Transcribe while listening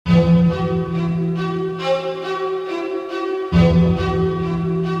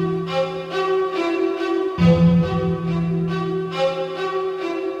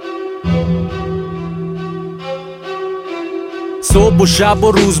صبح و شب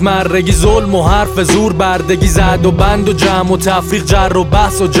و روزمرگی، ظلم و حرف زور، بردگی، زد و بند و جمع و تفریق، جر و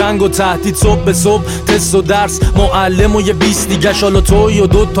بحث و جنگ و تهدید، صبح به صبح تست و درس، معلم و یه 20 دیگه شالا توی و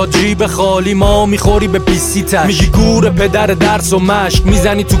 2 تا جیب خالی، ما میخوری به پیسی تش، میگی گور پدر درس و مشق،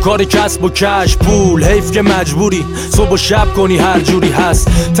 میزنی تو کار کسب و کش، پول حیف که مجبوری صبح و شب کنی هر جوری هست،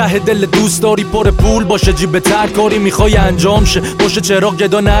 ته دل دوست داری پر پول باشه، جیب تر کاری میخوای انجام شه، باشه چراغ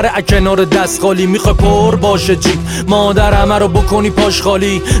گدا نره کنار دست خالی، میخوای پر باشه جیب مادر همه رو بکنی پاش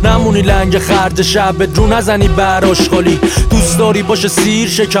خالی، نمونی لنگ خرج شب رو نزنی براش خالی، دوست داری باشه سیر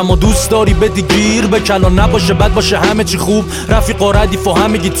شکم و دوست داری بدی گیر به کلان، نباشه بد باشه همه چی خوب، رفیق و ردیف و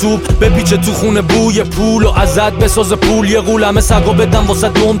همگی توپ، بپیچه تو خونه بوی پول و ازت بساز پول، یه غولمه سگا بدم واسه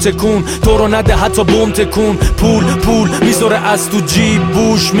دوم تکون، تو رو نده حتی بوم تکون، پول میذاره از تو جیب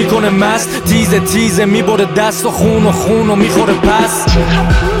بوش میکنه مست، تیزه میبره دست و خون و میخوره پس.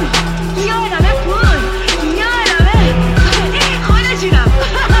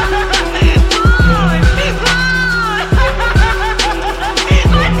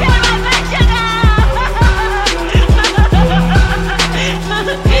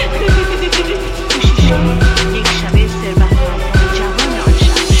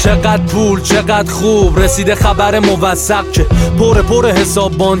 چقدر پول چقدر خوب، رسیده خبر موثق که پر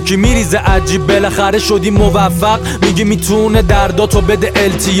حساب بانکی میریزه عجیب، بالاخره شدی موفق، میگی میتونه درداتو بده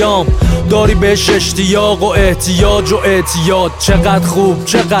التیام، داری بهش اشتیاق و احتیاج و اعتیاد، چقدر خوب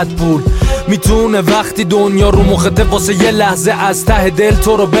چقدر پول میتونه وقتی دنیا رو مخته واسه یه لحظه از ته دل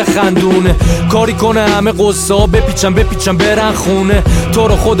تو رو بخندونه، کاری کنه همه قصه ها بپیچن برن خونه، تو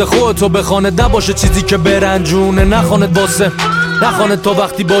رو خودتو بخونه، نباشه چیزی که برنجونه، نخواند واسه نخواند تا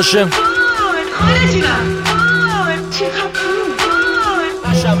وقتی باشه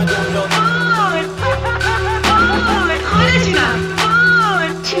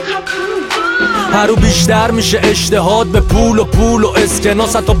هر رو بیشتر میشه اشتهاد به پول و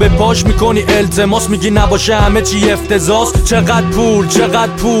اسکناس، حتی به پاش میکنی التماس، میگی نباشه همه چی افتضاح، چقدر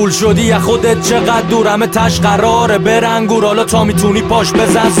پول شدی یا خودت چقدر دور، همه تش قراره برنگور، حالا تا میتونی پاش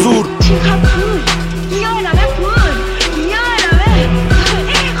بزن زور.